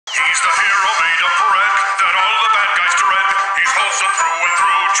He's the hero made of bread that all the bad guys dread. He's wholesome through and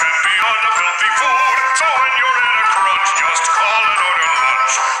through, champion of healthy food. So when you're in a crunch, just call and order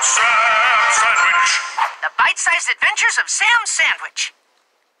lunch. Sam Sandwich. The bite-sized adventures of Sam Sandwich.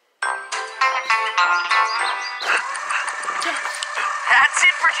 That's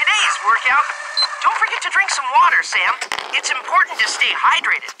it for today's workout. Don't forget to drink some water, Sam. It's important to stay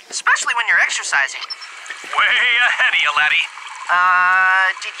hydrated, especially when you're exercising. Way ahead of you, laddie.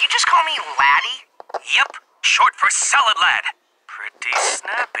 Did you just call me laddie? Yep, short for salad lad. Pretty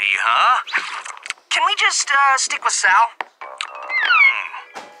snappy, huh? Can we just, stick with Sal?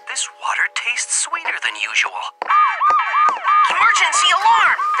 This water tastes sweeter than usual. Emergency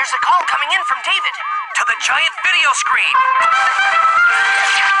alarm! There's a call coming in from David. To the giant video screen.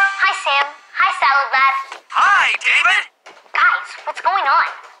 Hi, Sam. Hi, Salad Lad. Hi, David. Guys, what's going on?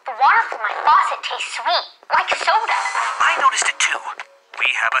 The water from my faucet tastes sweet, like soda. I noticed it too. We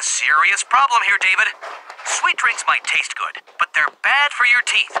have a serious problem here, David. Sweet drinks might taste good, but they're bad for your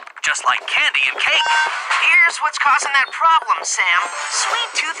teeth, just like candy and cake. Here's what's causing that problem, Sam. Sweet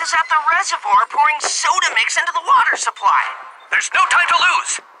Tooth is at the reservoir pouring soda mix into the water supply. There's no time to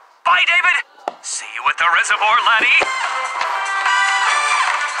lose. Bye, David. See you at the reservoir, laddie.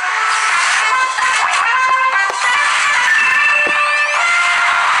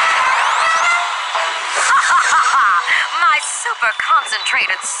 My super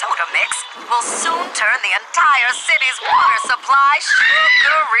concentrated soda mix will soon turn the entire city's water supply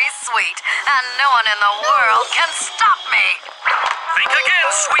sugary sweet, and no one in the world can stop me. Think again,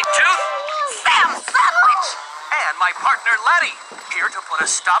 Sweet Tooth. Sam Sandwich! And my partner, Laddie, here to put a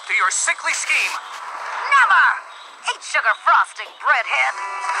stop to your sickly scheme. Never! Eat sugar frosting, breadhead.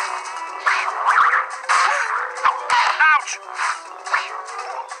 Ouch!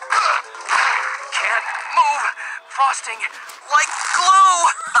 Can't move. Frosting like glue.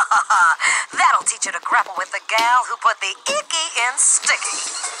 That'll teach you to grapple with the gal who put the icky in sticky.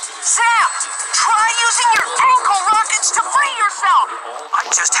 Sam, try using your ankle rockets to free yourself. I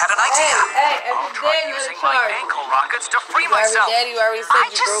just had an idea. Hey, I'll every try day using you're my charged. ankle rockets to free myself. Daddy already said I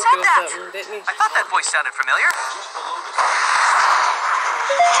you just broke said it or that. something, didn't he? I thought that voice sounded familiar.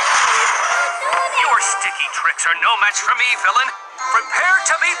 Your sticky tricks are no match for me, villain. Prepare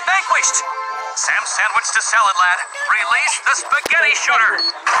to be vanquished. Sam Sandwich to Salad Lad. Release the spaghetti shooter.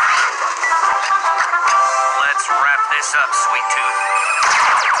 Let's wrap this up, Sweet Tooth.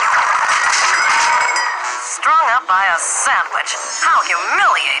 Strung up by a sandwich. How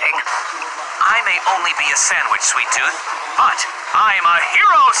humiliating. I may only be a sandwich, Sweet Tooth, but I'm a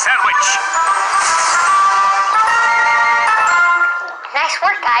hero sandwich. Nice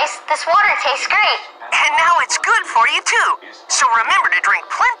work, guys. This water tastes great. And now it's good for you, too. So remember to drink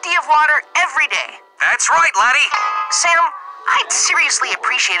plenty of water every day. That's right, laddie. Sam, I'd seriously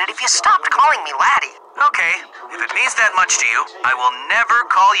appreciate it if you stopped calling me laddie. Okay, if it means that much to you, I will never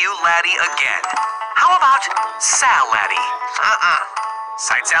call you laddie again. How about Sal Laddie?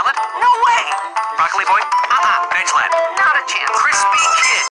 Side salad? No way. Broccoli boy? Veg lad? Not a chance. Crispy